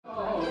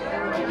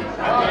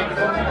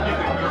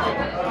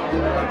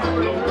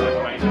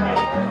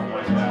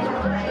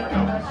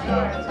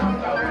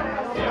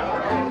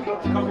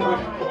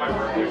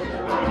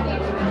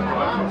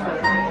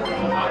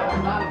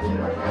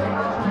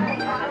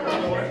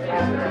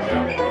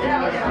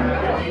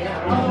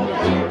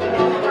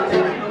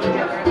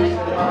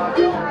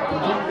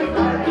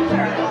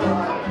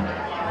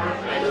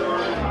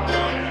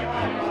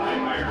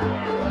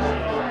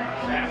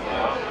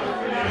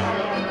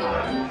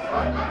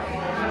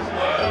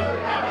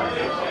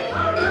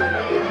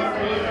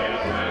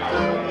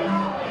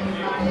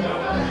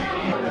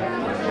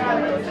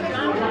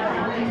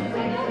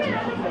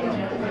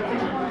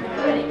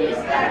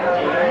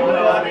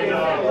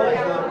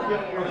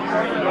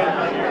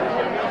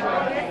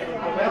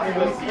So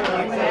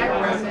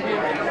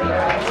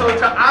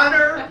to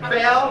honor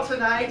Val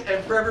tonight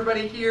and for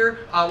everybody here,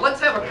 let's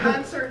have a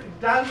concert.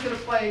 Don's going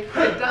to play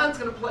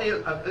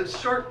a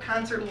short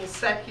concert, little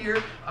set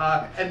here,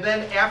 and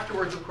then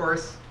afterwards, of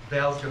course,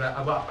 Val's going to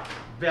come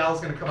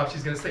up.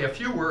 She's going to say a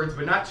few words,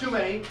 but not too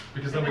many,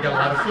 because then we got a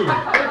lot of food.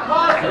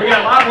 We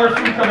got a lot more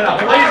food coming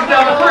up. But ladies and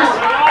gentlemen, first,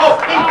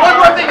 hey, one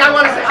more thing I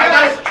want to say.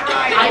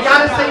 I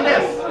gotta say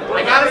this.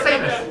 When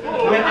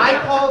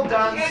I called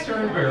Don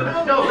Sternberg,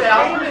 no,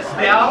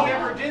 Val, He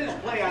ever did his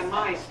play on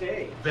my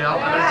stage. Val,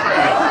 I'm going to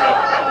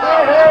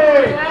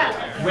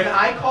tell you. When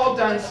I called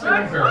Don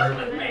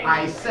Sternberg,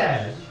 I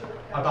said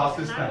about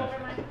this benefit.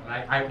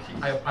 I'm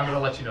going to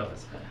let you know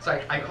this.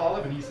 So I called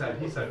him and he said,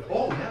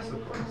 oh yes,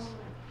 of course,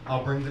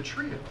 I'll bring the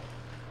trio.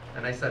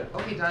 And I said,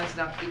 okay, Don, it's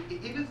not,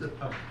 it is a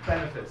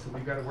benefit, so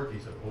we've got to work. He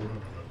said, oh no,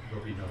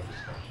 there'll be no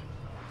discussion.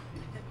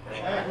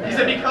 He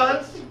said,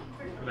 because,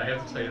 and I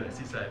have to tell you this,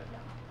 he said,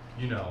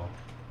 you know,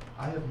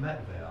 I have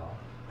met Val,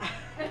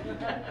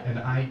 and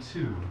I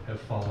too have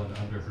fallen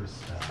under her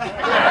spell.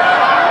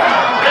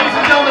 Ladies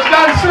and gentlemen,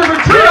 Don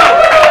Sternberg Trio!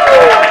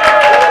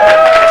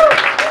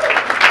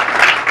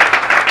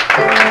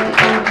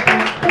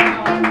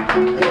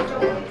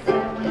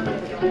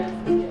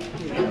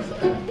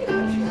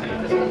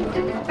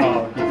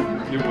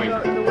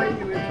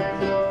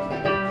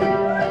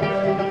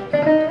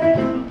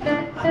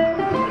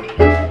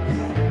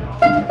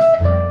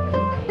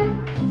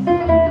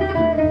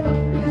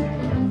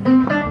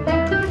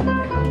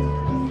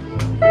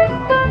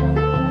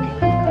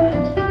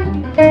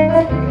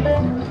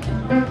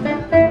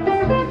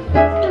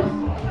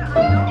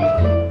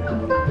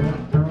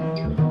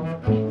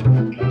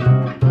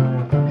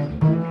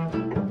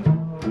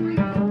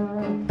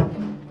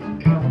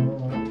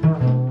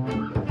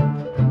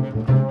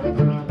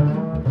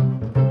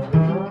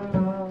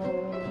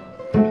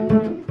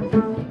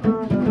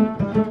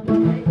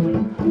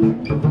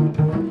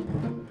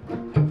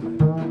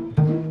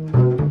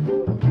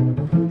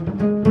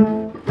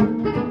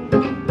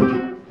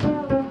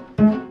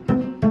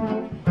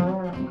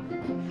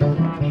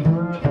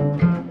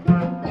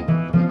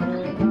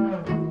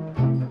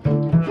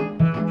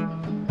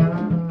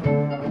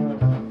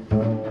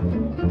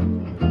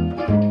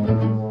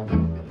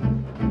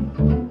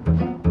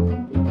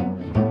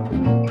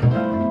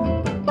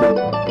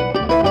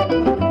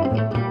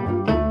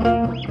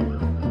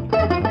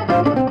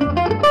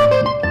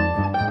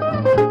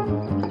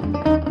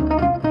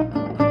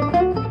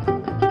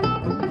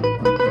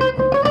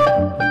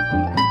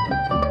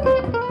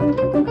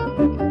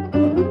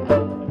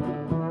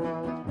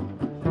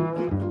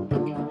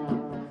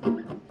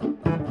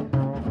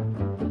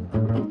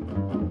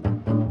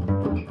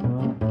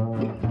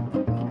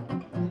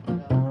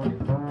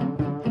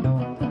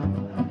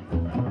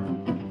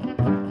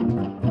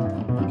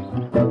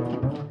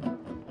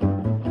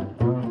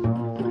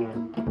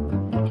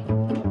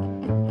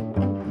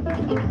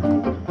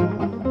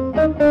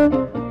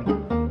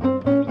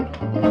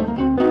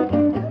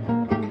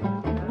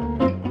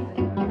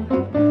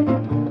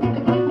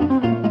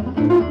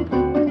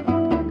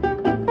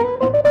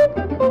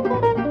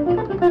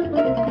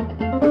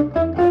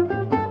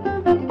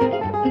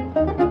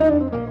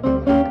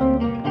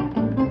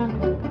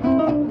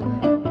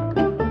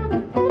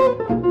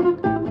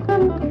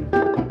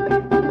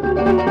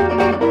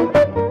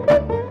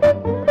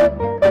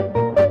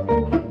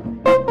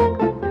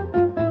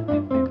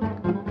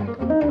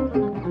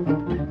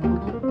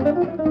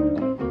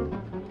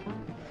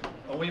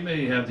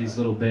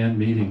 Little band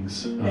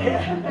meetings in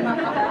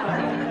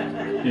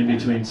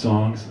between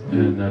songs,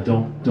 and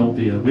don't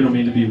be we don't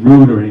mean to be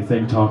rude or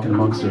anything talking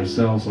amongst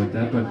ourselves like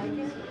that, but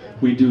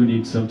we do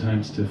need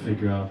sometimes to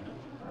figure out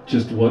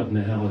just what in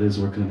the hell it is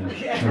we're going to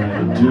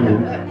try to do.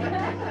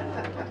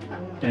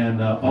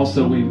 And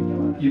also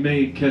you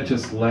may catch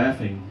us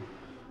laughing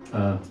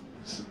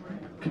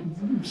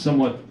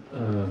somewhat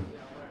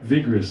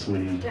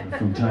vigorously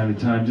from time to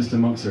time just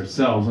amongst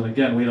ourselves, and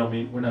again we're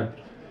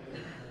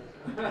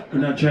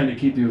not trying to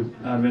keep you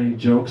out of any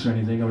jokes or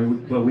anything,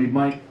 but we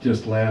might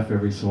just laugh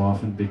every so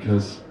often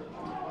because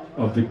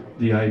of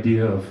the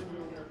idea of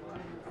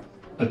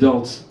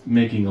adults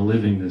making a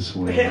living this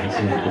way.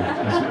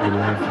 That's what we're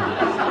laughing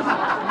at.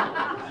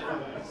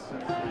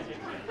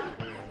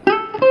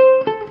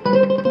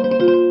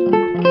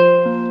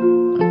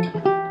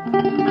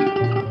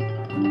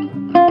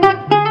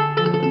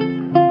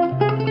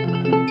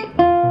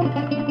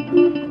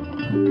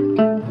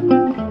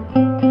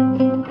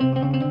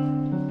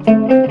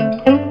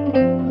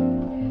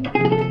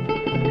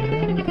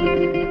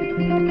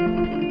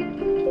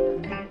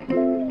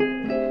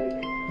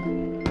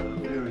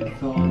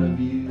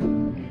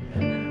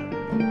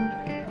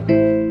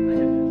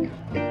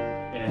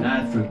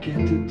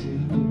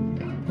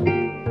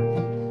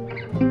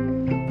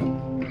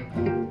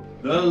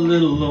 The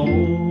little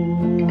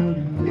ordinary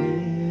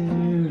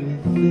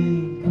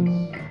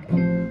things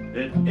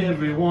that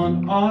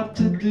everyone ought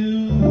to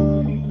do.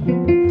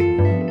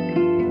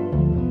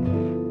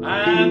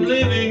 I'm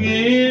living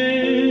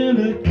in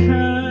a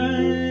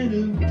kind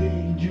of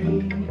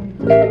daydream.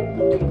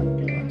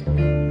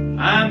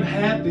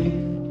 happy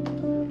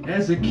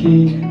as a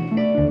kid,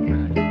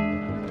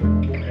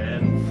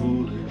 and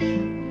foolish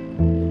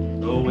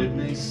though it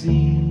may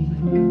seem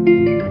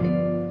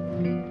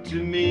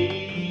to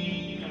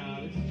me.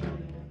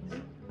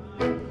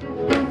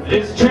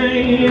 This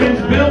train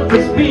is built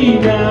for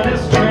speed. Now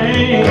this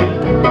train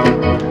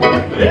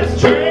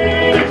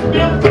is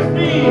built for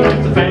speed.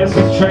 It's the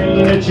fastest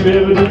train that you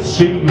ever did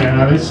see.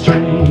 Now this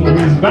train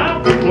is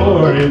bound for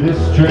glory.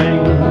 This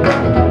train.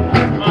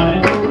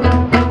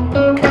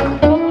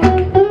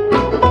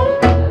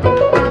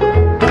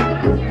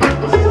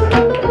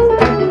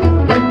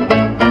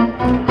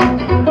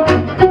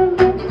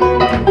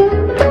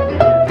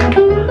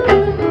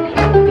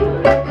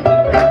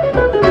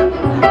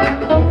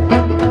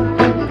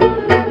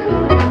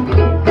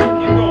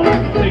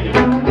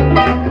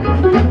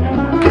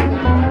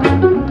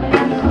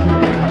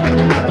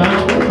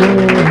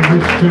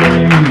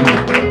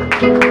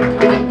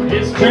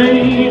 This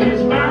train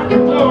is bound for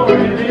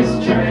glory.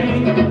 This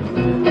train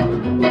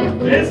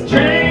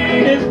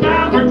is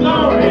bound for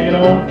glory. It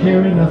don't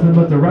carry nothing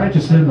but the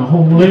righteous and the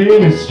holy.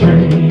 This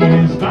train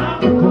is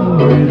bound for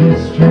glory.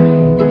 This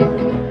train,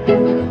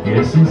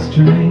 yes, this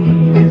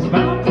train is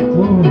bound for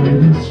glory.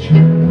 This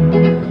train,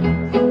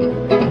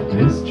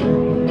 this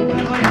train. Ladies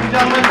and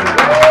gentlemen.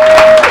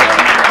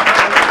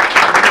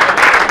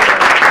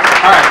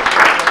 All right,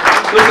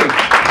 listen.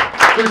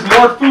 There's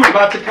more food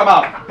about to come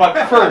out, but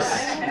first,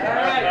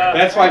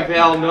 that's why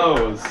Val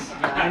knows.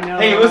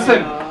 Hey,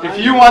 listen, if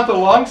you want the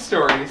long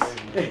stories,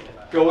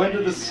 go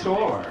into the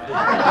store.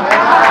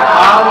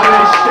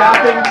 Holiday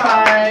shopping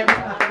time.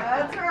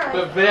 That's right.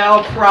 But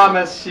Val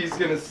promised she's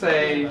going to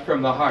say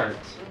from the heart.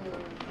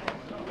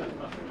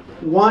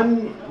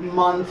 1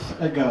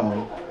 month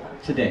ago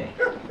today,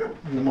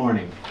 in the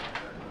morning,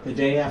 the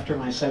day after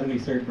my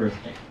 73rd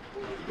birthday,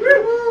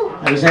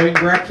 I was having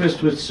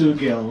breakfast with Sue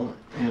Gill,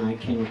 and I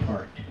came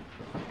apart.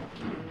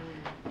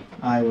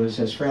 I was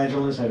as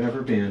fragile as I've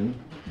ever been,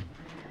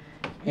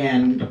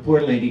 and the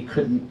poor lady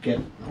couldn't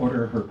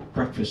order her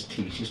breakfast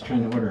tea. She's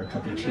trying to order a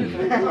cup of tea.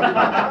 And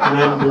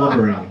I'm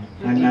blubbering.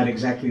 I'm not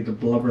exactly the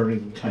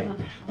blubbering type,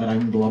 but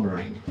I'm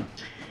blubbering.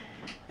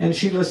 And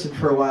she listened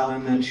for a while,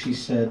 and then she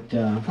said,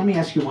 let me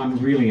ask you one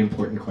really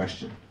important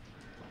question.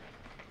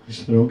 I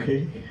said,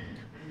 okay.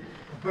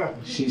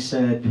 She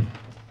said,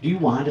 do you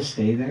want to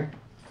stay there?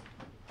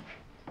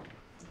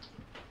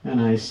 And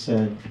I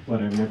said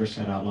what I've never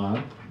said out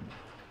loud.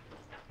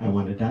 I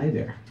want to die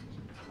there.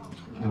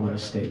 I want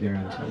to stay there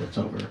until it's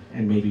over,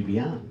 and maybe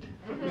beyond.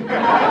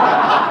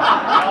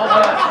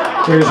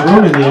 There's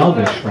room in the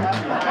Elvish frame.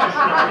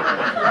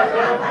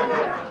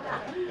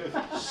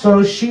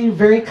 So she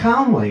very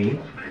calmly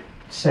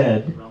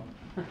said,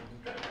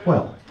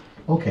 well,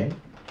 okay,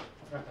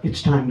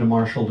 it's time to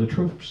marshal the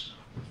troops.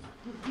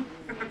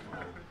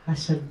 I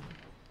said,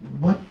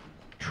 what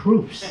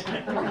troops?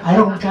 I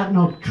don't got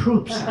no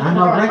troops. I'm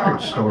a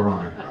record store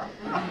owner.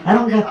 I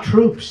don't got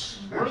troops.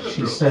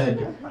 She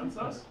said,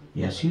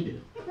 yes, you do.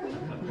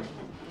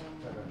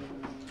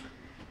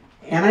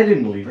 And I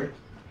didn't believe her.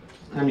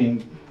 I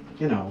mean,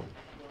 you know,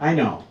 I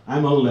know.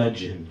 I'm a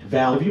legend.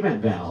 Val, have you met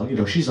Val? You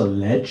know, she's a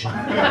legend.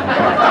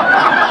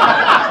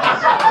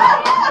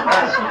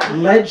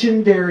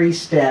 Legendary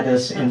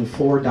status and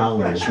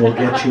 $4 will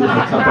get you a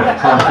cup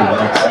of coffee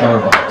at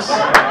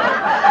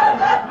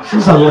Starbucks.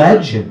 She's a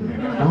legend.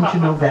 Don't you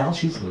know Val?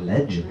 She's a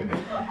legend.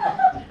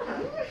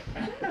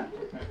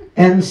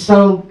 And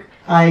so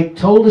I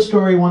told the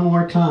story one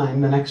more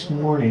time the next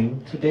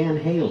morning to Dan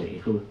Haley,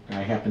 who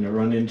I happen to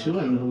run into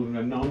and who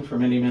I've known for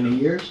many, many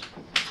years.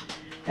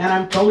 And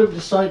I told him the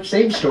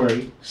same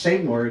story,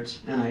 same words,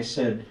 and I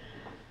said,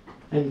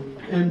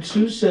 and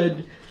Sue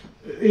said,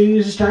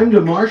 it's time to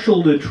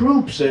marshal the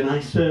troops. And I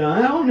said,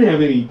 I don't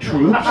have any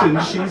troops.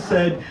 And she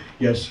said,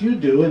 yes, you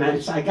do. And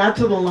I got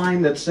to the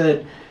line that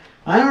said,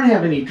 I don't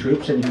have any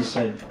troops. And he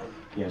said,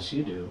 yes,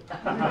 you do.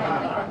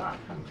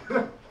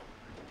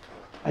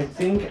 I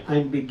think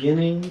I'm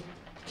beginning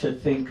to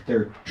think there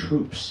are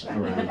troops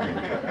around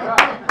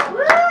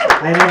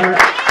here.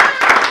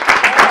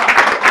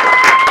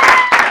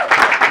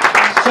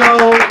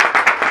 So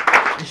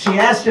she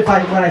asked what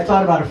I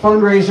thought about a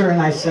fundraiser, and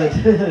I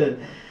said,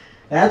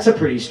 that's a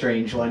pretty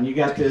strange one. You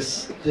got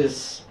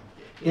this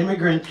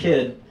immigrant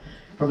kid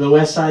from the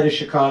west side of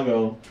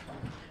Chicago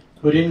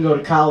who didn't go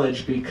to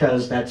college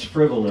because that's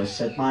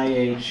frivolous. At my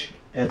age,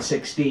 at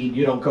 16,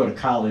 you don't go to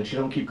college. You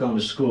don't keep going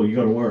to school. You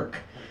go to work.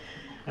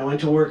 I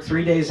went to work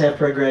 3 days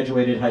after I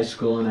graduated high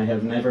school, and I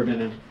have never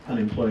been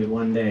unemployed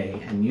one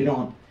day. And you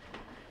don't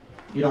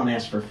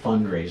ask for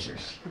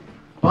fundraisers.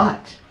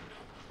 But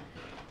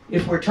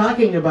if we're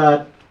talking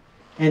about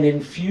an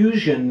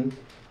infusion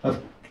of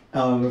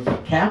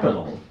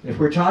capital, if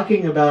we're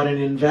talking about an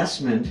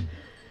investment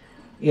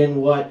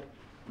in what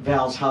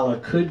Val's Halla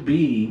could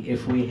be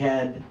if we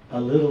had a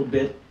little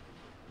bit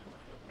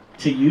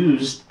to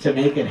use to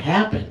make it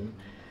happen,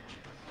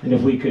 and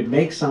if we could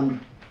make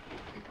some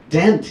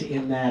dent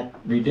in that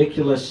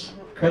ridiculous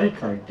credit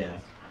card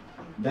debt,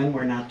 then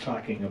we're not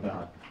talking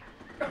about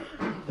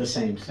the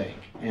same thing.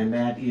 And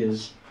that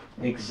is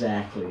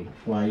exactly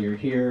why you're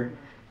here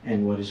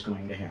and what is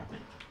going to happen.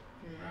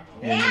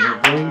 And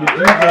we're going to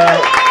do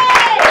that.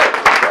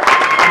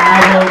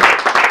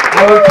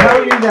 I will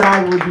tell you that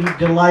I would be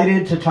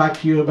delighted to talk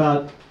to you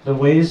about the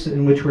ways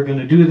in which we're going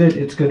to do that.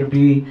 It's going to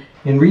be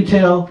in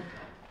retail,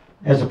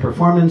 as a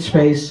performance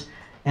space,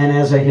 and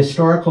as a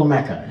historical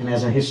mecca. And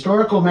as a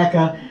historical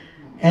mecca,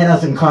 it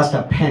doesn't cost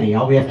a penny.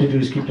 All we have to do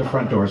is keep the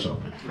front doors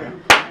open.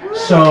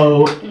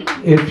 So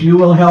if you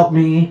will help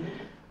me,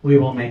 we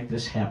will make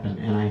this happen.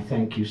 And I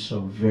thank you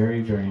so very,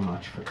 very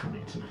much for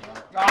coming tonight.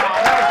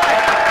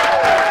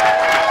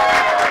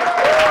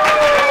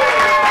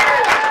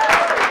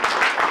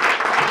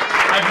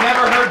 I've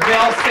never heard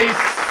Val say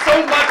so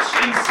much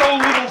in so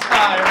little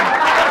time.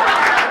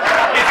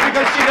 It's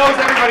because she knows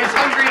everybody's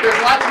hungry.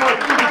 There's lots more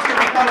food that's going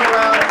to be coming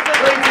around.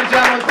 Ladies and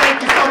gentlemen, thank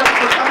you so much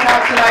for coming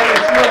out tonight.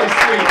 It's really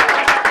sweet.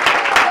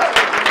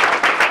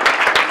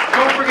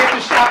 Don't forget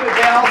to shop at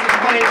Val's.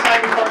 There's plenty of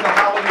time before the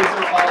holidays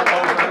are all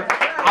over.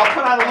 I'll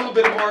put on a little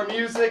bit more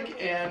music,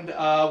 and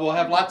we'll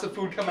have lots of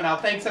food coming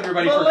out. Thanks,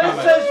 everybody, for coming.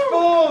 Melissa's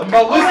food!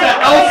 Melissa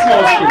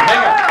Elsmo's food.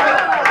 Hang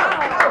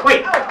on.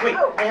 Wait,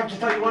 I have to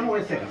tell you one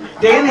more thing.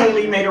 Dan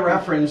Haley made a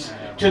reference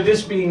to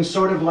this being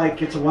sort of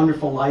like It's a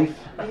Wonderful Life.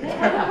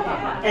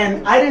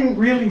 And I didn't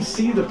really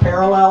see the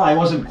parallel. I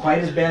wasn't quite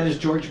as bad as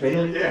George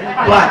Bailey. But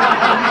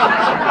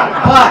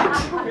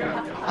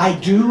I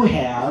do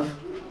have,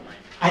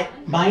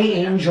 my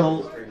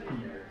angel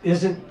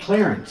isn't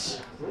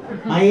Clarence.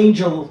 My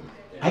angel,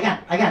 I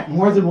got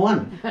more than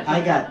one.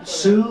 I got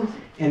Sue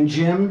and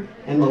Jim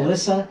and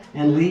Melissa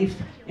and Leaf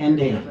and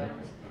Dan.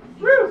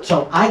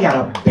 So I got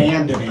a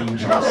band of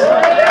angels.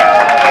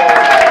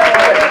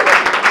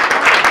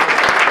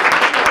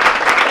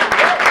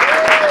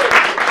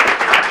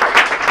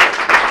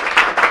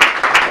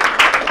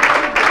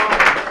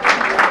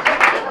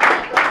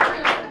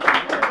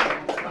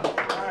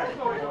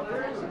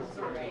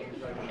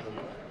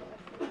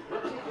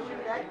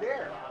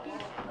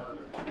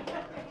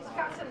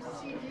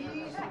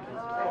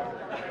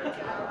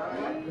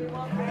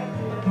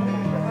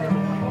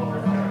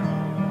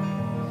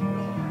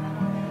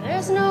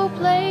 There's no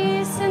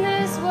place in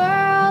this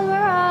world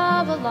where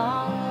I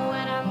belong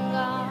when I'm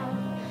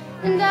gone,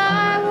 and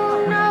I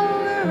won't know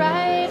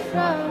right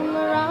from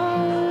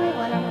wrong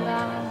when I'm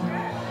gone,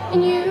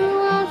 and you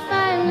won't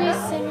find me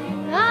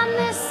singing on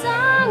this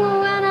song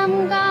when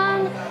I'm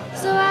gone,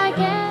 so I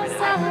guess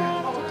I'll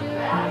have to do it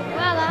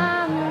while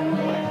I'm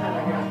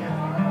here,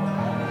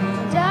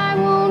 and I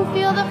won't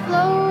feel the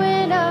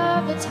flowing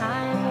of the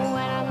time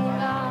when I'm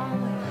gone,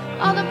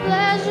 all the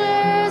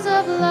pleasures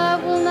of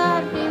love will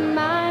not be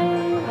mine.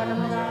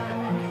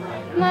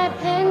 My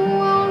pen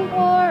won't pour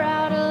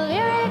out a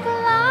lyric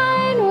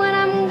line when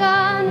I'm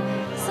gone,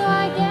 so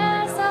I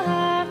guess I'll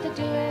have to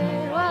do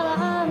it while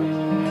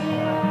I'm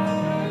here.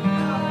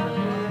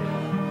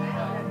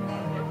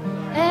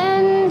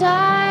 And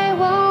I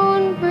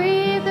won't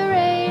breathe the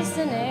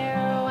racing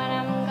air when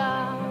I'm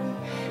gone,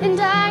 and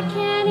I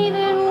can't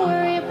even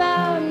worry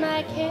about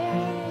my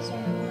cares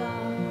when I'm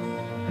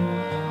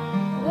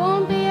gone.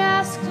 Won't be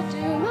asked to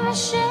do my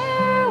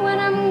share when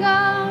I'm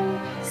gone,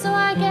 so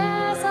I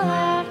guess I'll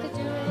have to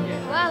do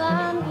it while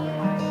I'm here.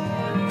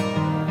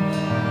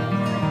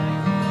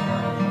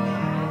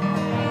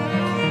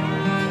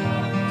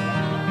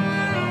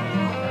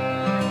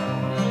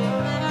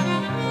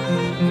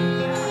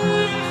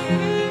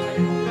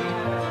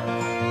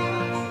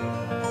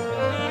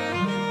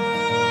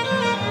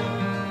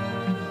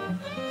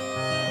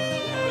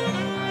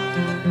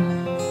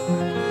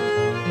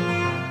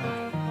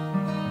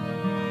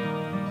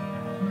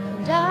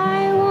 And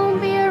I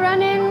won't be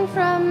running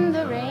from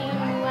the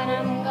rain when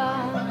I'm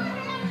gone,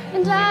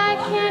 and I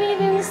can't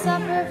even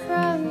suffer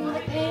from the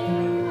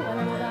pain when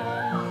I'm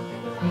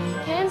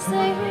gone. Can't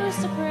say who's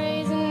to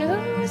praise and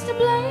who's to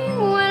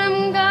blame when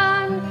I'm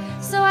gone,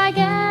 so I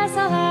guess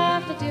I'll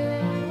have to do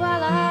it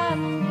while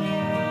I'm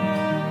here.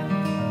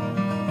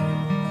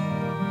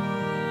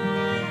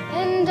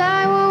 And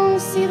I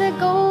won't see the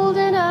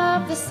golden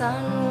of the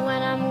sun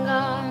when I'm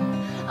gone.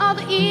 All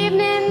the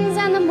evenings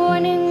and the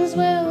mornings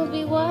will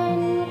be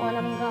one when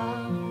I'm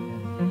gone.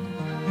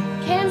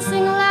 Can't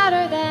sing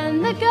louder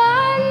than the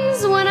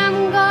guns when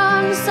I'm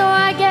gone, so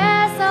I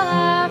guess I'll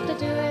have to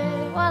do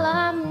it while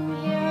I'm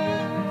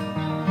here.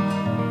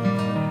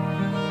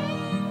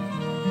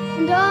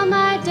 And all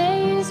my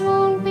days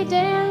won't be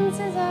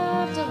dances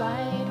of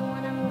delight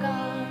when I'm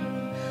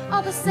gone.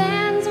 All the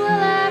sands will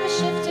have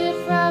shifted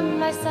from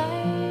my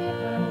sight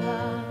when I'm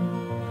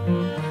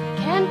gone.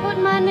 Can't put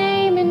my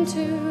name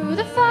into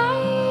the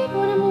fight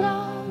when I'm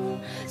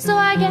gone, so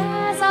I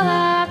guess I'll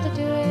have to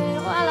do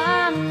it while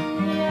I'm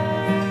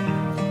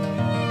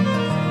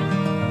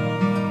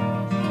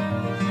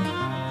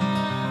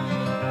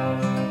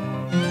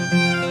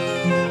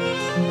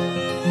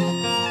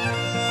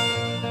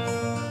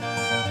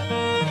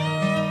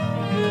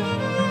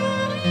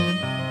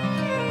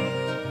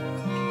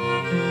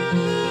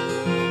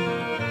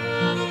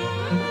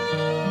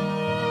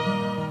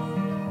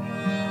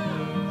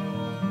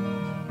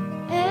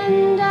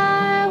and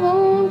I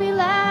won't be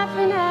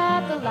laughing at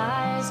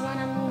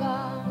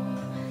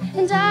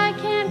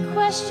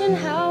imagine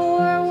how